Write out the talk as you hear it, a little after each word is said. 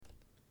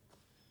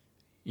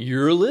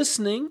You're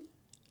listening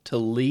to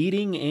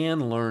Leading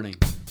and Learning.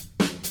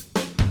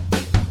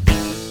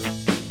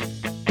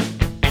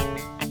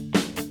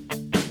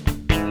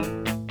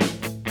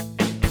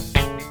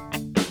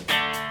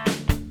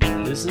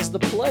 This is the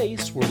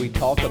place where we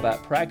talk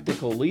about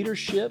practical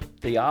leadership,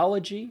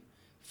 theology,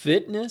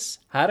 fitness,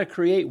 how to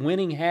create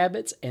winning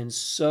habits, and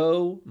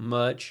so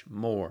much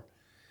more.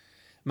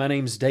 My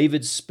name's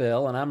David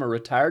Spell, and I'm a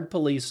retired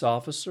police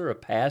officer, a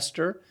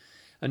pastor,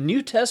 a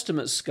New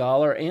Testament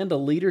scholar, and a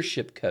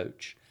leadership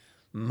coach.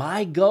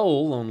 My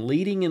goal on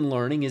Leading and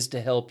Learning is to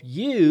help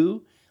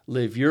you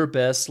live your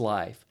best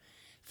life.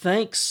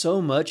 Thanks so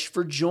much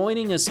for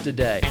joining us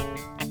today.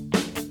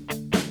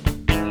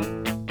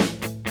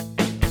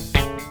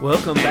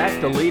 Welcome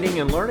back to Leading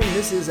and Learning.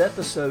 This is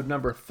episode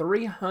number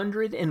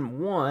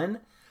 301,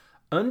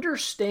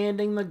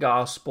 Understanding the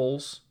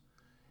Gospels,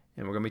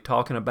 and we're going to be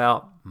talking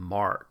about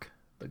Mark,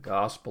 the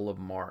Gospel of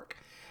Mark.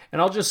 And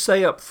I'll just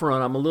say up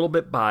front, I'm a little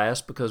bit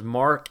biased because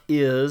Mark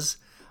is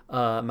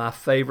my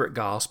favorite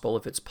gospel,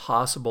 if it's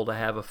possible to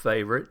have a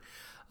favorite.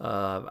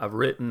 I've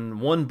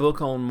written one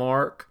book on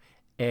Mark,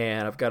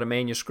 and I've got a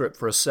manuscript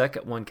for a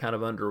second one kind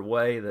of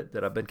underway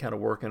that I've been kind of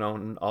working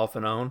on off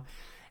and on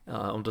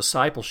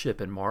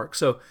discipleship in Mark.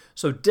 So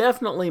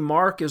definitely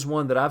Mark is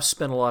one that I've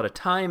spent a lot of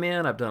time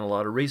in. I've done a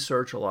lot of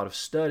research, a lot of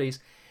studies.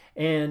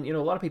 And,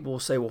 a lot of people will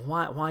say,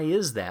 well, why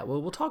is that? Well,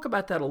 we'll talk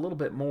about that a little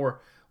bit more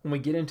when we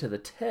get into the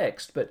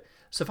text, but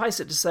suffice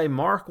it to say,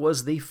 Mark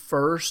was the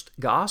first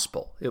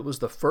gospel. It was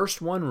the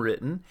first one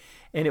written,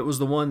 and it was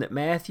the one that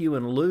Matthew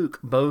and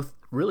Luke both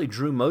really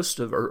drew most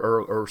of,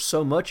 or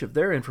so much of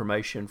their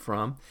information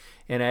from,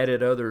 and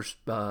added other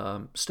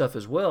stuff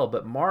as well.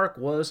 But Mark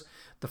was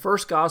the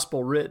first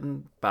gospel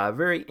written by a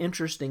very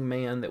interesting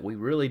man that we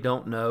really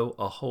don't know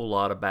a whole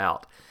lot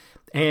about.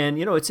 And,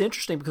 it's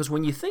interesting because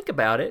when you think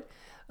about it,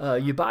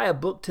 you buy a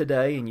book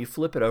today and you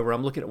flip it over.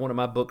 I'm looking at one of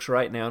my books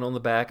right now, and on the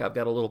back I've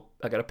got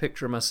a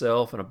picture of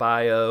myself and a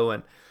bio,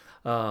 and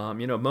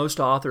most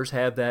authors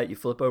have that. You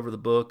flip over the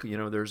book,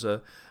 there's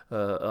an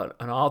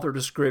author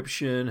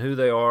description, who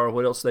they are,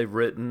 what else they've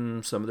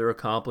written, some of their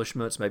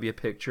accomplishments, maybe a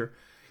picture.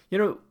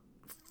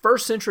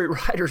 First century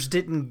writers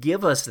didn't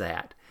give us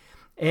that.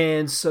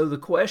 And so the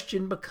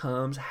question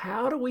becomes,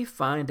 how do we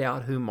find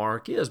out who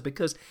Mark is?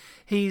 Because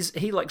he,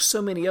 like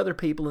so many other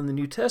people in the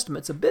New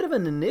Testament, it's a bit of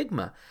an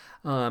enigma.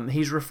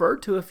 He's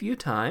referred to a few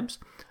times.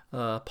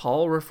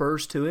 Paul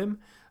refers to him.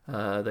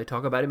 They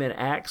talk about him in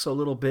Acts a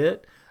little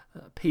bit.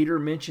 Peter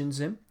mentions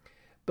him.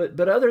 But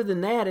other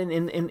than that,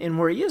 and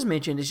where he is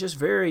mentioned is just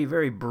very,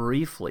 very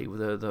briefly.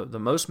 The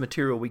most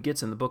material we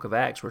get in the book of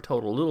Acts, we're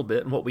told a little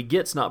bit, and what we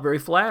get's not very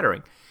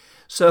flattering.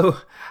 So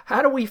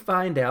how do we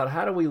find out,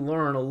 how do we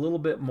learn a little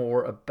bit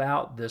more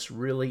about this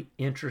really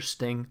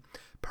interesting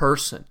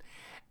person?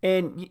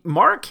 And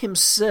Mark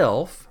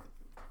himself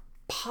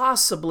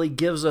possibly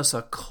gives us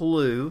a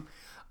clue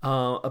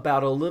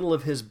about a little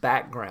of his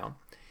background.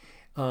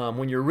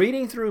 When you're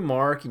reading through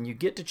Mark and you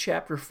get to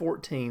chapter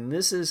 14,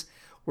 this is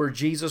where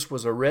Jesus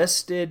was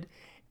arrested,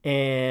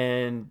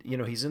 and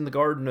he's in the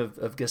Garden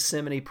of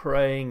Gethsemane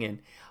praying,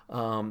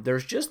 and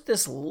there's just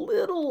this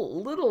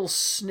little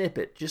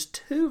snippet, just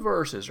 2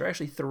 verses, or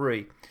actually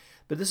 3,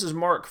 but this is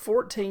Mark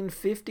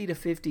 14:50 to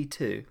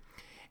 52.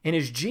 And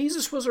as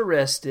Jesus was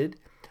arrested,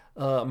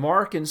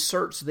 Mark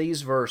inserts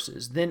these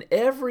verses. Then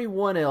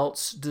everyone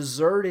else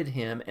deserted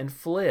him and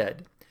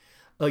fled.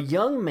 A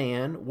young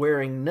man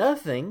wearing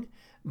nothing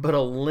but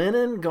a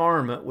linen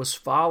garment was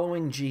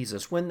following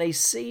Jesus. When they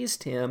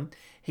seized him,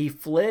 he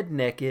fled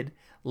naked,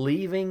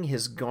 leaving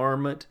his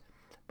garment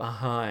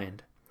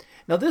behind.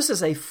 Now, this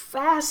is a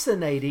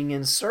fascinating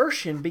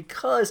insertion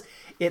because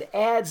it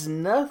adds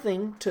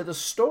nothing to the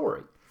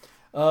story.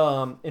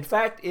 In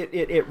fact,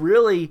 it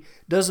really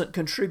doesn't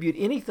contribute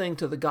anything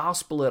to the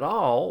gospel at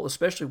all,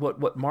 especially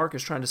what Mark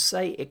is trying to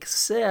say,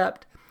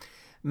 except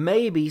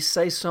maybe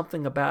say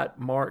something about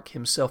Mark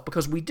himself,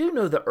 because we do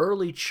know the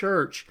early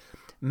church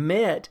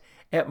met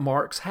at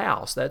Mark's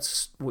house.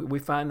 We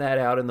find that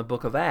out in the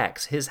book of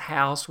Acts. His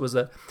house was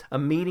a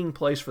meeting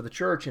place for the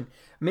church, and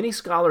many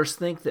scholars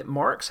think that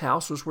Mark's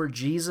house was where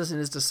Jesus and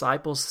his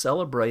disciples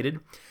celebrated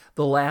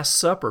the Last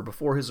Supper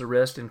before his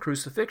arrest and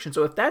crucifixion.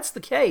 So if that's the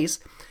case,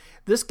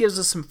 this gives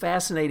us some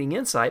fascinating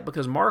insight,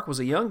 because Mark was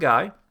a young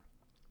guy.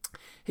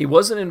 He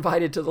wasn't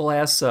invited to the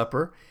Last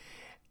Supper,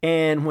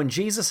 and when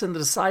Jesus and the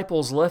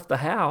disciples left the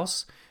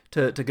house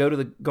to go to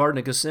the Garden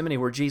of Gethsemane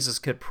where Jesus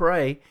could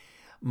pray,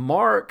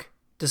 Mark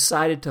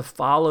decided to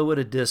follow at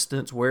a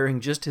distance, wearing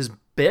just his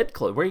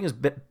bedclothes, wearing his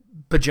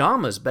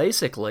pajamas,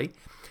 basically.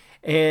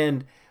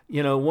 And,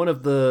 one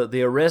of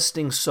the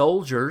arresting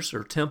soldiers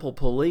or temple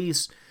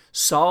police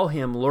saw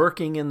him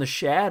lurking in the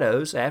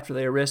shadows after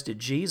they arrested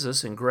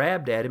Jesus and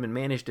grabbed at him and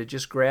managed to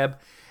just grab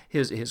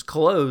his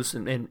clothes,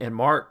 and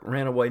Mark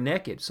ran away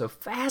naked. So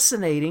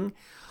fascinating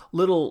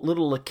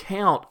little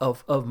account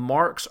of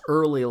Mark's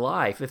early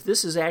life. If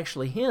this is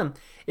actually him,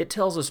 it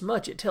tells us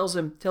much. It tells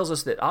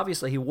us that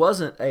obviously he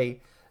wasn't a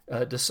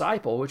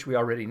disciple, which we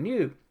already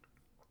knew,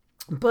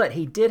 but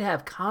he did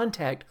have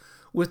contact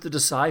with the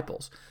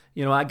disciples.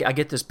 I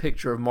get this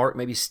picture of Mark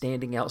maybe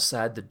standing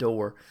outside the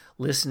door,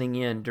 listening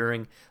in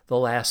during the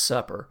Last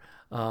Supper.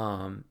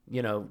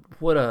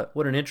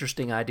 What an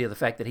interesting idea, the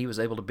fact that he was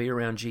able to be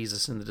around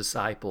Jesus and the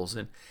disciples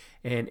and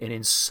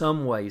in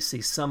some ways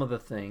see some of the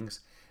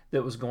things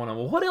that was going on.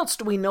 Well, what else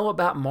do we know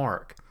about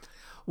Mark?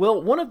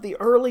 Well, one of the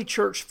early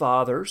church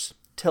fathers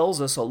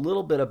tells us a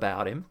little bit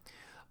about him.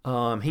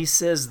 He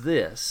says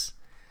this,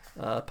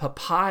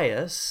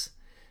 Papias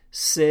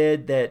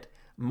said that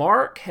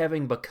Mark,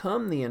 having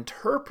become the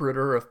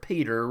interpreter of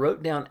Peter,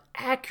 wrote down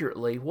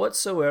accurately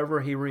whatsoever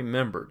he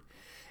remembered.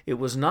 It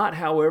was not,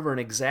 however, in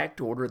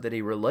exact order that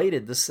he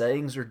related the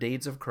sayings or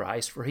deeds of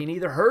Christ, for he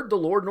neither heard the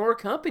Lord nor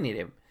accompanied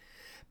him.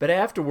 But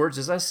afterwards,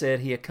 as I said,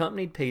 he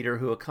accompanied Peter,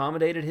 who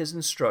accommodated his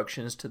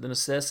instructions to the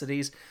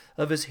necessities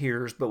of his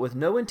hearers, but with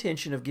no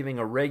intention of giving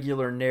a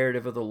regular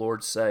narrative of the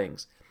Lord's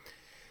sayings.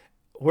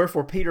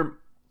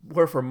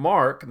 Wherefore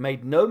Mark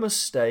made no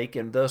mistake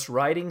in thus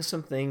writing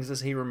some things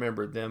as he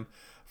remembered them.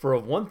 For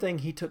of one thing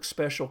he took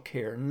special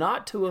care,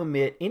 not to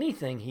omit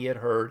anything he had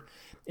heard,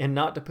 and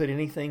not to put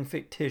anything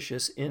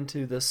fictitious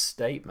into the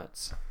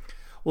statements.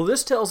 Well,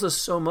 this tells us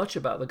so much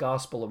about the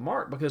Gospel of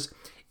Mark, because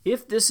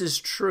if this is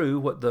true,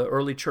 what the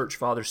early church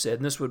father said,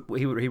 and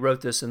he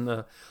wrote this in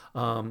the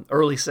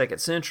early 2nd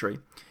century,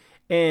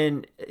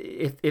 and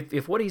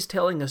if what he's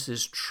telling us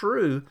is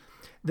true,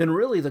 then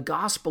really the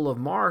Gospel of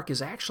Mark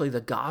is actually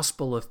the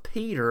Gospel of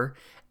Peter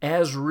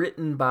as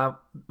written by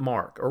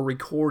Mark or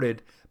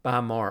recorded by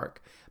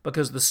Mark,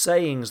 because the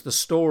sayings, the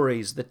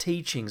stories, the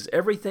teachings,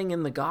 everything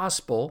in the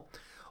Gospel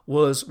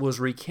was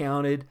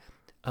recounted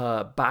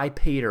by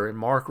Peter, and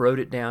Mark wrote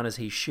it down as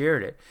he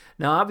shared it.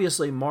 Now,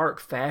 obviously, Mark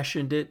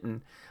fashioned it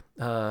and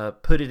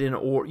put it in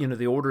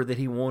the order that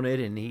he wanted,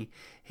 and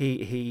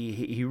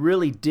he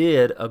really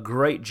did a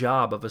great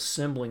job of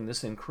assembling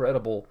this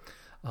incredible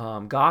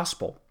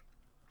gospel.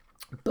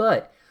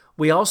 But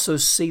we also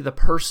see the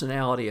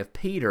personality of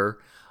Peter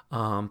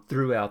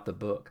throughout the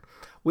book.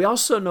 We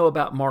also know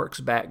about Mark's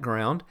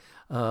background.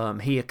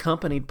 He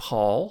accompanied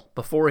Paul.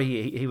 Before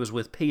he was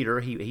with Peter,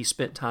 he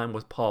spent time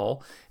with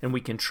Paul, and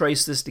we can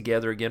trace this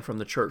together again from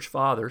the church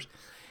fathers.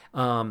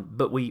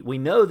 But we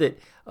know that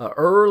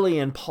early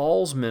in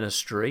Paul's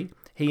ministry,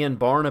 he and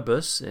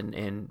Barnabas,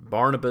 and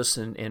Barnabas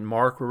and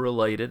Mark were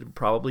related,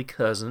 probably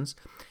cousins,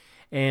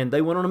 and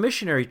they went on a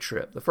missionary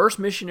trip, the first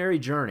missionary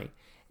journey.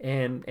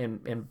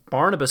 And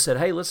Barnabas said,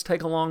 hey, let's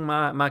take along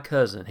my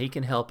cousin. He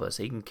can help us.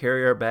 He can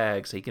carry our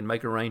bags. He can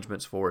make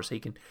arrangements for us.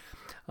 He can,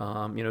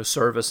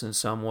 serve us in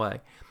some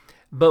way.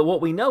 But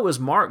what we know is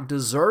Mark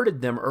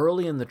deserted them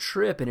early in the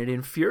trip, and it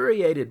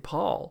infuriated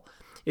Paul.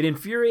 It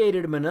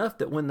infuriated him enough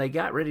that when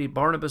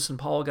Barnabas and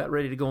Paul got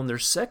ready to go on their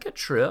second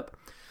trip,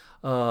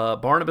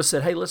 Barnabas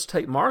said, hey, let's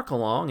take Mark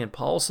along. And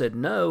Paul said,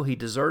 no, he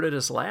deserted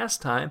us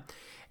last time.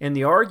 And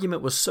the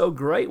argument was so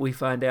great, we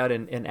find out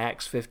in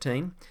Acts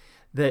 15,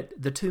 that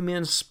the two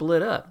men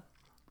split up.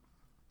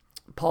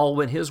 Paul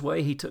went his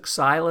way, he took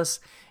Silas,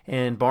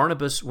 and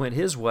Barnabas went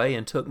his way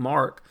and took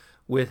Mark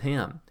with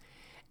him.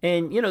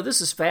 And,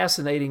 this is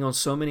fascinating on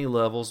so many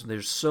levels.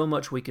 There's so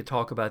much we could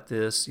talk about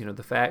this.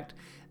 The fact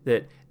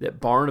that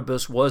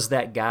Barnabas was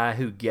that guy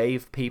who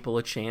gave people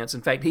a chance.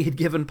 In fact, he had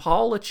given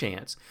Paul a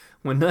chance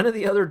when none of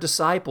the other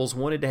disciples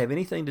wanted to have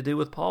anything to do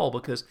with Paul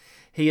because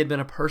he had been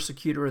a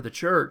persecutor of the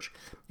church,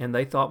 and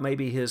they thought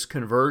maybe his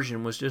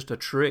conversion was just a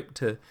trick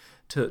to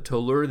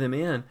lure them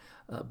in.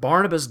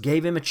 Barnabas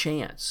gave him a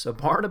chance. So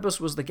Barnabas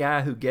was the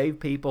guy who gave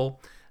people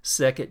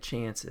second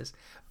chances.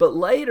 But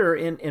later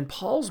in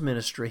Paul's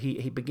ministry,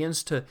 he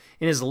begins to,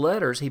 in his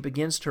letters, he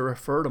begins to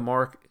refer to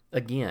Mark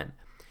again.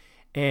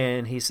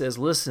 And he says,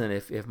 listen,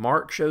 if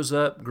Mark shows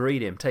up,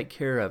 greet him, take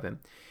care of him.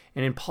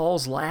 And in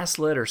Paul's last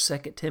letter, 2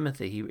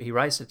 Timothy, he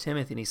writes to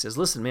Timothy and he says,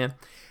 listen, man,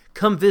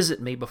 come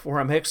visit me before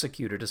I'm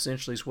executed,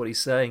 essentially is what he's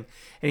saying.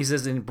 And he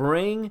says, and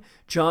bring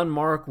John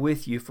Mark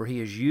with you, for he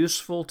is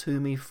useful to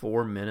me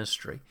for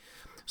ministry.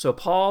 So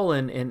Paul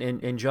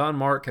and John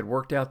Mark had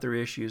worked out their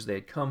issues. They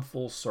had come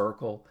full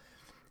circle.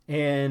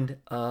 And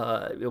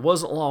it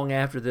wasn't long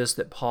after this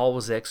that Paul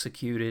was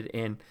executed.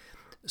 And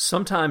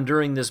sometime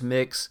during this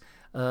mix,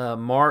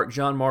 John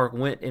Mark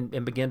went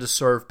and began to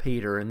serve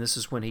Peter. And this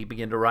is when he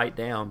began to write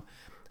down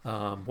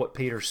what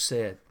Peter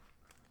said.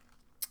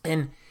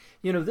 And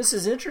this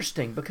is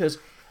interesting because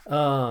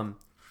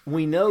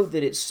we know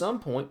that at some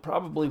point,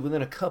 probably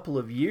within a couple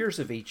of years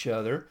of each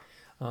other,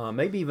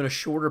 maybe even a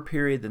shorter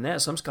period than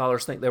that, some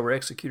scholars think they were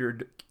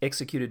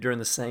executed during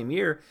the same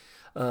year,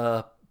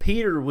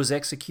 Peter was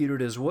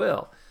executed as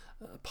well.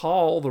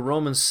 Paul, the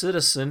Roman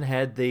citizen,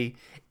 had the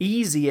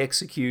easy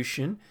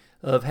execution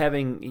of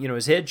having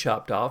his head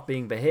chopped off,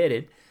 being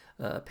beheaded.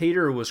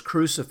 Peter was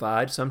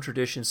crucified. Some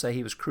traditions say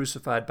he was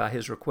crucified by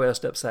his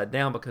request upside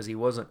down because he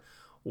wasn't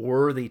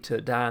worthy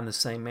to die in the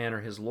same manner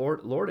his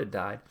Lord had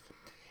died.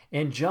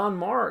 And John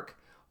Mark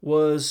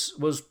was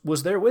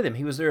there with him.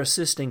 He was there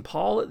assisting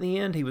Paul at the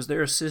end. He was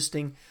there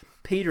assisting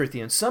Peter at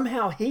the end.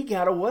 Somehow he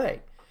got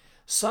away.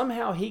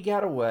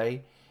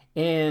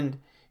 And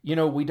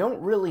we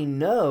don't really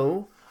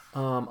know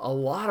a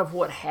lot of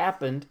what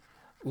happened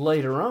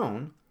later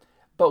on.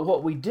 But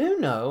what we do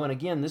know, and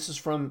again, this is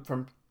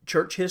from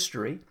church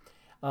history,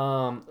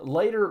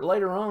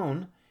 later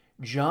on,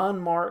 John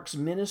Mark's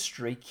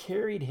ministry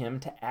carried him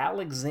to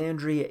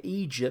Alexandria,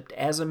 Egypt,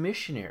 as a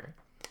missionary.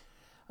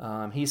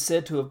 He's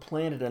said to have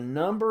planted a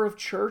number of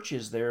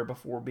churches there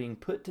before being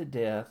put to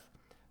death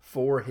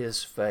for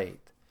his faith.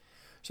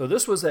 So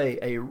this was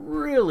a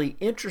really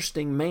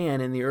interesting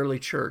man in the early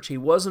church. He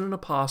wasn't an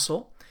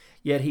apostle,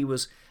 yet he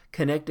was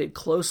connected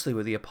closely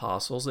with the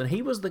apostles, and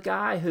he was the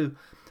guy who,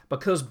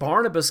 because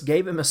Barnabas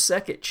gave him a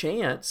second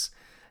chance,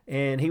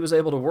 and he was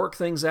able to work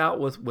things out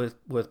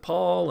with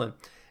Paul and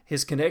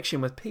his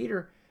connection with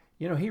Peter,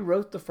 he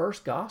wrote the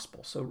first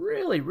gospel. So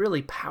really,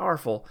 really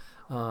powerful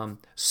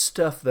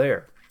stuff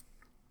there.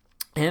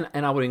 And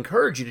I would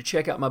encourage you to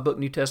check out my book,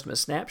 New Testament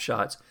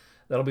Snapshots.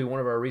 That'll be one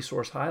of our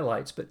resource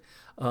highlights. But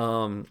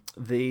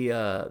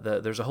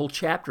there's a whole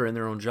chapter in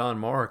there on John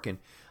Mark and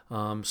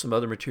some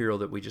other material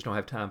that we just don't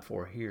have time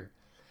for here.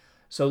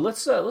 So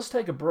let's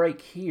take a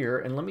break here,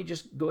 and let me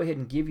just go ahead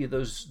and give you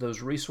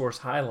those resource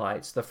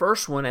highlights. The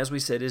first one, as we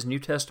said, is New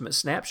Testament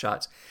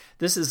Snapshots.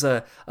 This is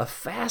a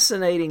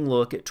fascinating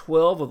look at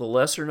 12 of the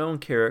lesser-known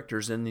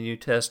characters in the New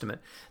Testament.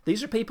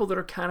 These are people that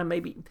are kind of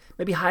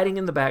maybe hiding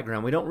in the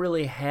background. We don't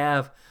really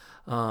have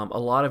a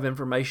lot of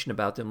information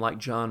about them like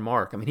John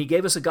Mark. I mean, he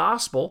gave us a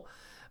gospel,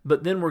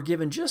 but then we're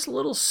given just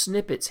little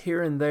snippets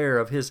here and there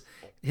of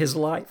his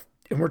life,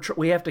 and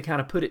we have to kind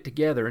of put it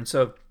together. And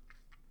so,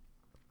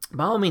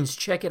 by all means,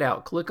 check it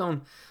out. Click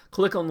on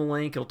the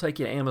link. It'll take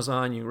you to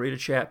Amazon. You can read a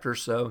chapter or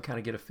so and kind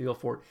of get a feel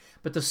for it.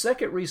 But the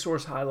second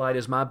resource highlight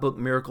is my book,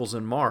 Miracles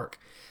in Mark.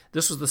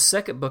 This was the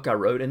second book I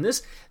wrote, and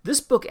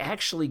this book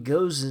actually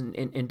goes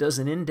and does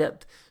an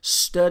in-depth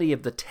study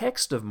of the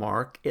text of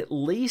Mark, at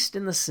least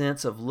in the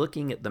sense of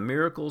looking at the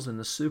miracles and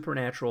the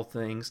supernatural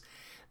things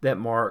that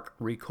Mark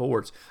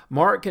records.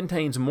 Mark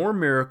contains more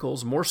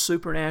miracles, more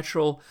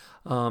supernatural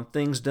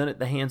things done at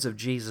the hands of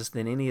Jesus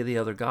than any of the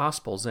other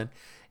Gospels, and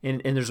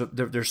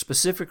there's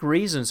specific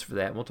reasons for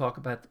that. And we'll talk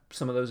about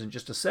some of those in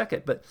just a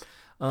second. But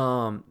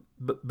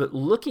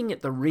looking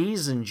at the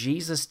reason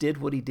Jesus did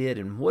what he did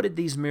and what did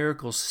these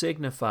miracles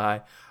signify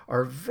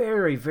are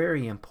very,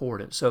 very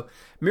important. So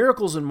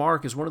Miracles in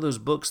Mark is one of those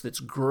books that's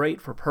great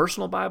for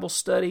personal Bible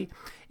study.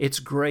 It's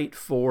great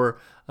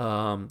for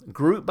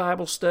group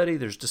Bible study.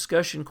 There's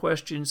discussion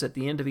questions at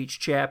the end of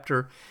each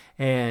chapter,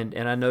 and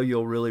I know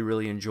you'll really,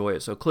 really enjoy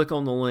it. So click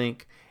on the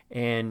link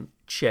and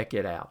check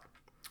it out.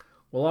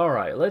 Well, all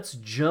right, let's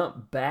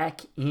jump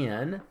back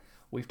in.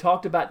 We've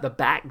talked about the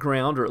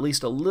background, or at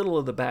least a little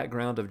of the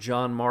background of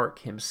John Mark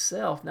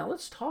himself. Now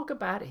let's talk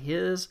about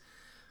his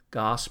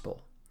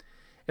gospel.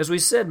 As we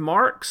said,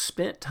 Mark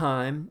spent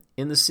time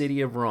in the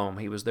city of Rome.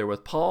 He was there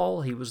with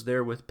Paul. He was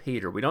there with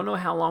Peter. We don't know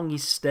how long he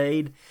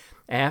stayed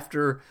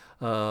after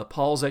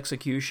Paul's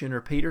execution or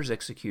Peter's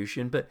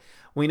execution, but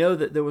we know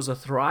that there was a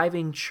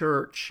thriving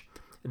church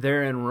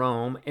there in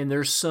Rome, and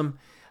there's some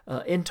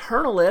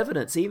internal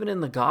evidence, even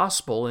in the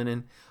gospel and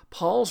in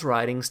Paul's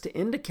writings, to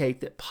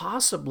indicate that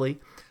possibly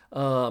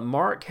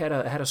Mark had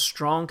a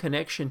strong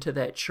connection to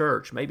that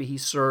church. Maybe he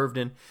served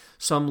in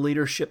some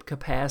leadership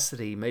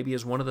capacity, maybe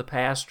as one of the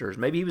pastors,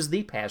 maybe he was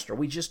the pastor.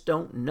 We just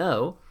don't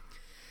know.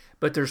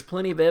 But there's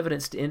plenty of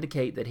evidence to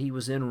indicate that he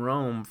was in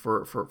Rome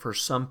for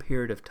some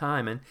period of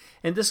time.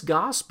 And this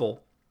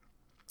gospel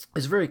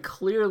is very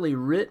clearly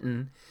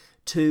written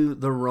to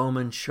the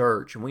Roman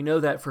church. And we know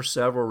that for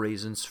several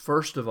reasons.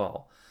 First of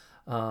all,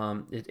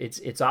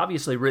 it's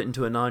obviously written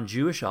to a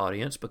non-Jewish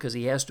audience because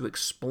he has to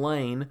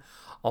explain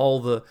all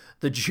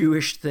the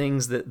Jewish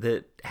things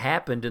that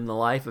happened in the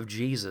life of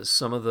Jesus,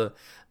 some of the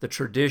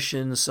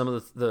traditions, some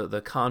of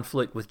the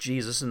conflict with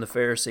Jesus and the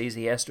Pharisees.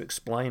 He has to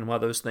explain why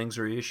those things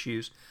are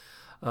issues.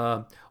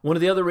 One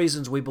of the other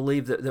reasons we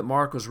believe that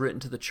Mark was written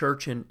to the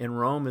church in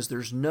Rome is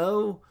there's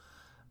no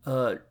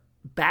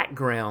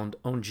background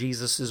on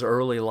Jesus'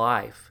 early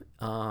life.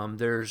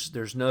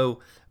 There's no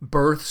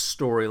birth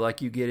story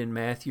like you get in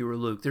Matthew or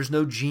Luke. There's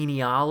no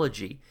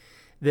genealogy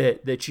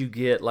that you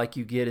get like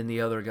you get in the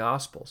other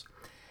Gospels.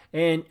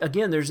 And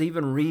again, there's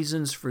even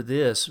reasons for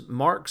this.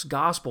 Mark's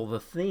Gospel, the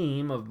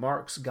theme of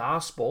Mark's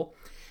Gospel,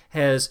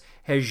 has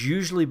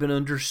usually been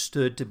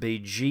understood to be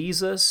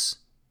Jesus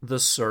the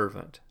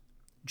servant.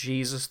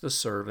 Jesus the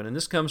servant. And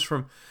this comes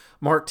from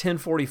Mark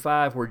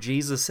 10:45, where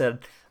Jesus said,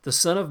 "The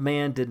Son of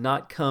Man did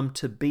not come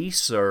to be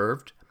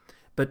served,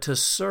 but to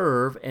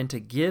serve and to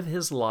give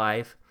his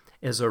life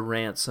as a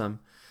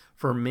ransom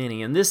for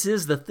many." And this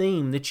is the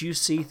theme that you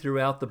see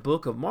throughout the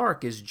book of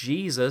Mark, is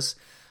Jesus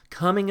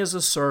coming as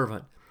a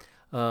servant,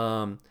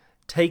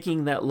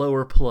 taking that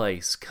lower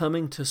place,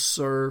 coming to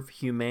serve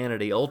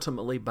humanity,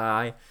 ultimately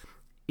by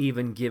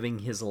even giving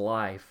his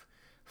life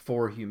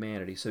for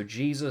humanity. So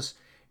Jesus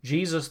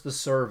the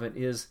servant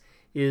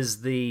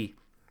is the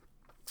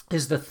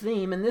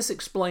theme, and this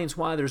explains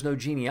why there's no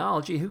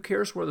genealogy. Who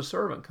cares where the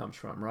servant comes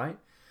from, right?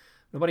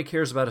 Nobody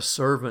cares about a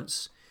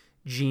servant's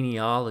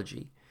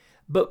genealogy.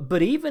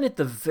 But even at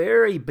the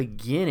very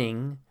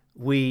beginning,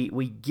 we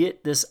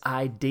get this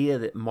idea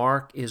that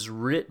Mark is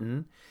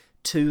written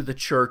to the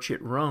church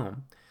at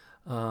Rome.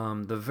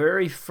 The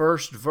very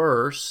first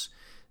verse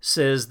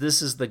says,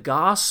 "This is the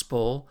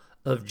gospel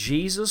of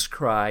Jesus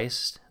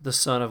Christ, the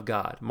Son of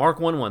God." Mark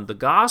 1:1, the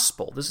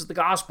gospel, this is the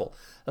gospel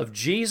of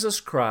Jesus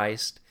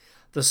Christ,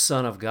 the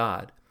Son of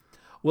God.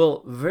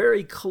 Well,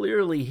 very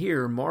clearly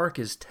here, Mark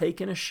is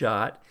taking a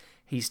shot,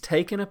 he's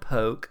taking a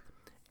poke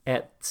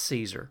at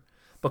Caesar.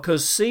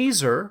 Because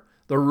Caesar,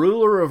 the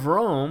ruler of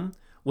Rome,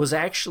 was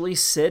actually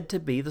said to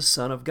be the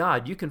Son of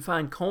God. You can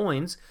find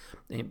coins,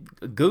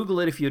 Google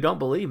it if you don't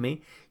believe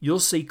me, you'll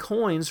see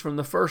coins from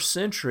the first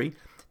century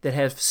that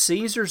have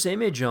Caesar's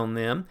image on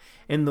them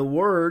and the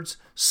words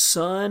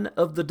Son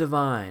of the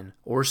Divine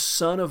or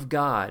Son of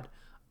God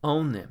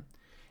on them.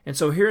 And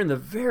so here in the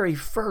very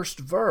first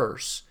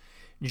verse,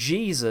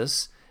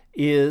 Jesus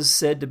is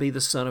said to be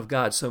the Son of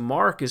God. So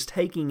Mark is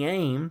taking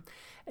aim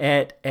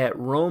at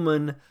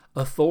Roman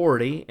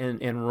authority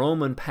and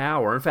Roman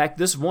power. In fact,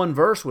 this one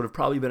verse would have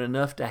probably been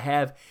enough to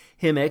have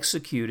him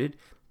executed,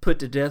 put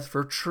to death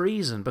for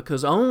treason,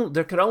 because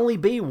there could only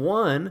be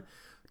one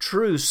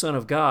true Son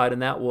of God,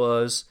 and that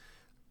was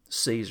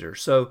Caesar.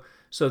 So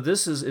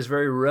this is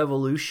very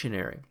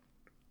revolutionary.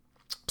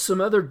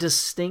 Some other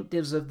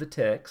distinctives of the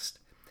text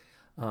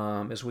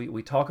as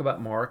we talk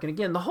about Mark. And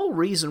again, the whole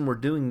reason we're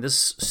doing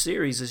this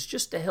series is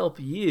just to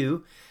help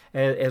you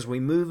as we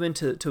move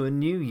into a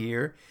new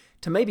year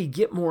to maybe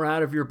get more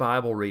out of your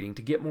Bible reading,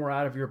 to get more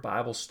out of your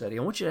Bible study.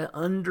 I want you to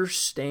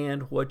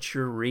understand what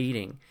you're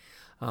reading.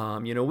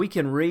 We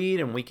can read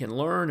and we can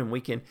learn and we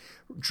can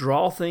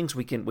draw things.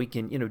 We can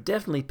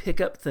definitely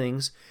pick up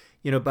things,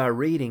 by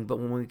reading. But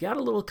when we've got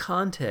a little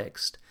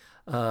context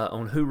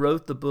on who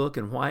wrote the book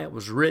and why it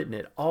was written,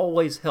 it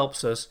always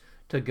helps us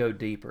to go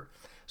deeper.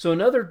 So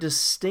another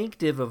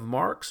distinctive of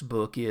Mark's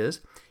book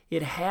is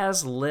it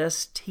has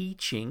less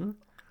teaching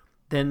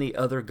than the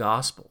other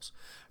Gospels.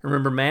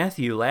 Remember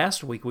Matthew,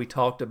 last week we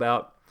talked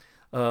about,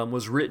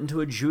 was written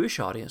to a Jewish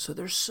audience. So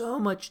there's so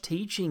much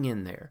teaching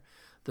in there.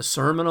 The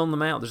Sermon on the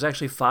Mount, there's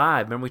actually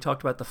 5. Remember we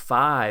talked about the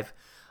 5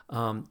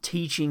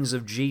 teachings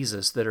of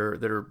Jesus that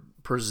are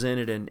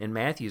presented in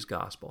Matthew's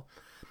Gospel.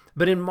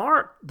 But in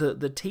Mark,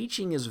 the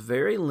teaching is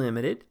very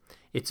limited.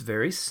 It's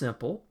very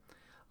simple.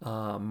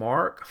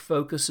 Mark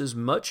focuses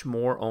much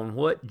more on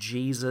what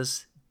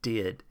Jesus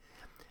did.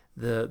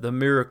 The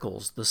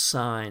miracles, the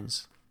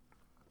signs,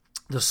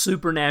 the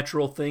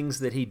supernatural things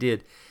that he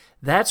did.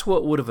 That's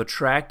what would have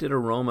attracted a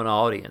Roman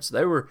audience.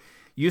 They were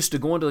used to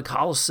going to the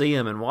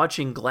Colosseum and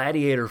watching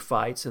gladiator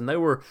fights, and they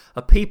were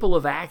a people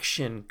of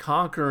action,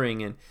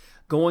 conquering and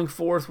going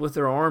forth with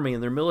their army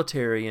and their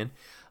military, and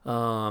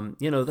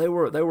they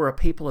were a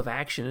people of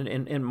action.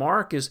 And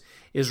Mark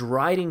is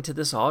writing to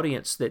this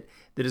audience that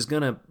is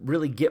going to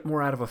really get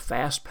more out of a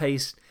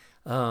fast-paced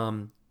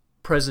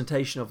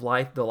presentation of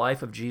the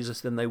life of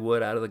Jesus, than they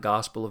would out of the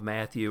Gospel of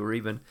Matthew or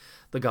even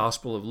the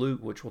Gospel of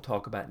Luke, which we'll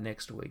talk about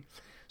next week.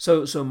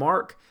 So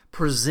Mark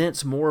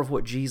presents more of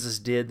what Jesus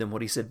did than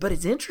what he said. But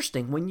it's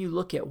interesting when you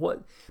look at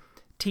what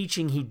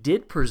teaching he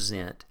did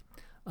present.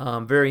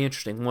 Very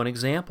interesting. One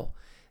example,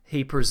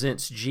 he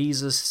presents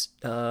Jesus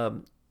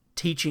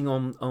teaching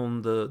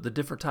on the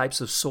different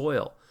types of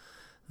soil,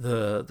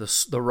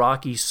 the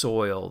rocky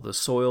soil, the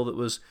soil that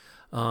was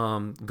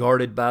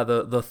guarded by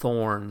the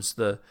thorns,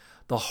 the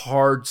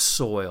hard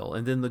soil,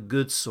 and then the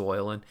good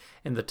soil,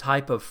 and the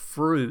type of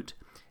fruit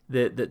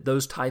that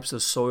those types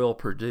of soil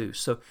produce.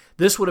 So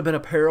this would have been a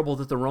parable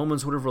that the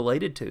Romans would have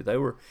related to. They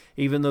were,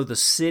 even though the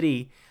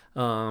city,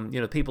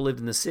 people lived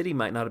in the city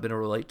might not have been able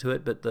to relate to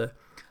it, but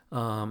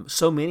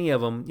so many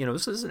of them,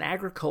 this is an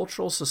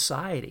agricultural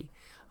society.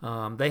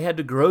 They had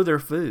to grow their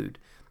food.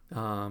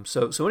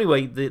 So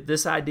anyway,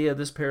 this idea,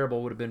 this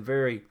parable would have been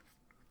very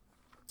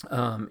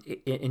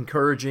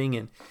encouraging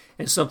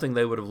and something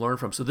they would have learned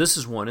from. So this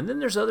is one. And then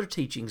there's other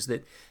teachings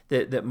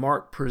that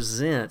Mark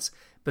presents,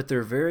 but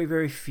they're very,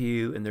 very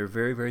few, and they're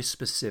very, very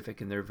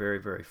specific, and they're very,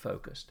 very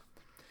focused.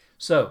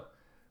 So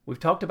we've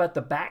talked about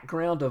the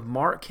background of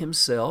Mark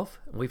himself,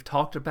 and we've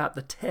talked about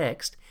the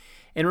text.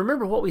 And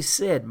remember what we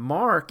said,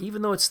 Mark,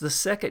 even though it's the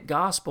second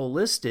gospel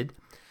listed,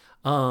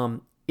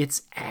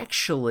 it's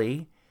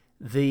actually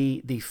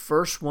the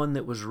first one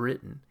that was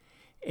written.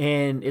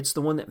 And it's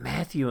the one that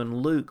Matthew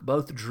and Luke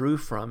both drew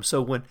from.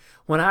 So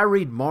when I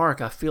read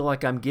Mark, I feel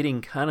like I'm getting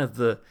kind of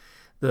the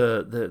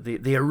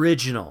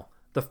original,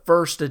 the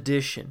first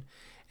edition.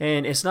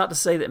 And it's not to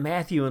say that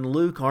Matthew and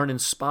Luke aren't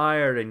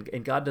inspired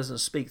and God doesn't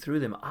speak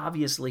through them.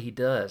 Obviously he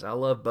does. I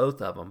love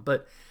both of them.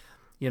 But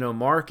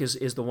Mark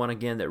is the one,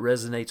 again, that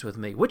resonates with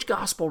me. Which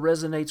gospel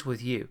resonates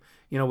with you?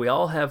 We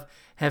all have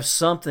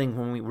something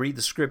when we read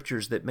the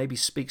scriptures that maybe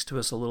speaks to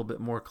us a little bit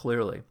more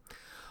clearly.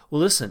 Well,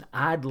 listen,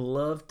 I'd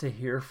love to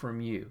hear from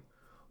you.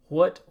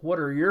 What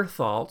are your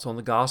thoughts on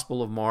the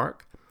Gospel of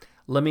Mark?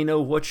 Let me know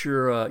what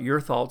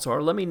your thoughts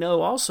are. Let me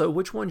know also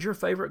which one's your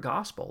favorite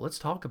gospel. Let's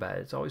talk about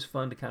it. It's always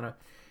fun to kind of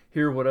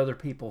hear what other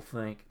people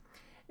think.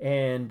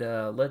 And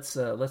let's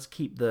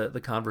keep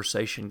the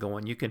conversation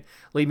going. You can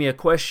leave me a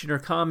question or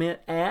comment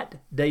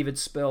at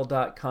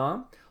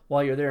davidspell.com.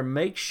 While you're there,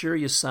 make sure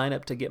you sign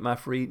up to get my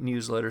free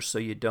newsletter so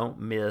you don't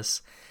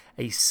miss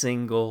a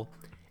single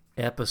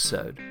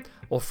episode.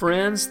 Well,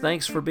 friends,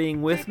 thanks for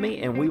being with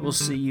me, and we will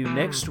see you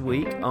next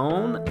week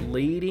on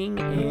Leading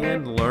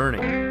and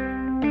Learning.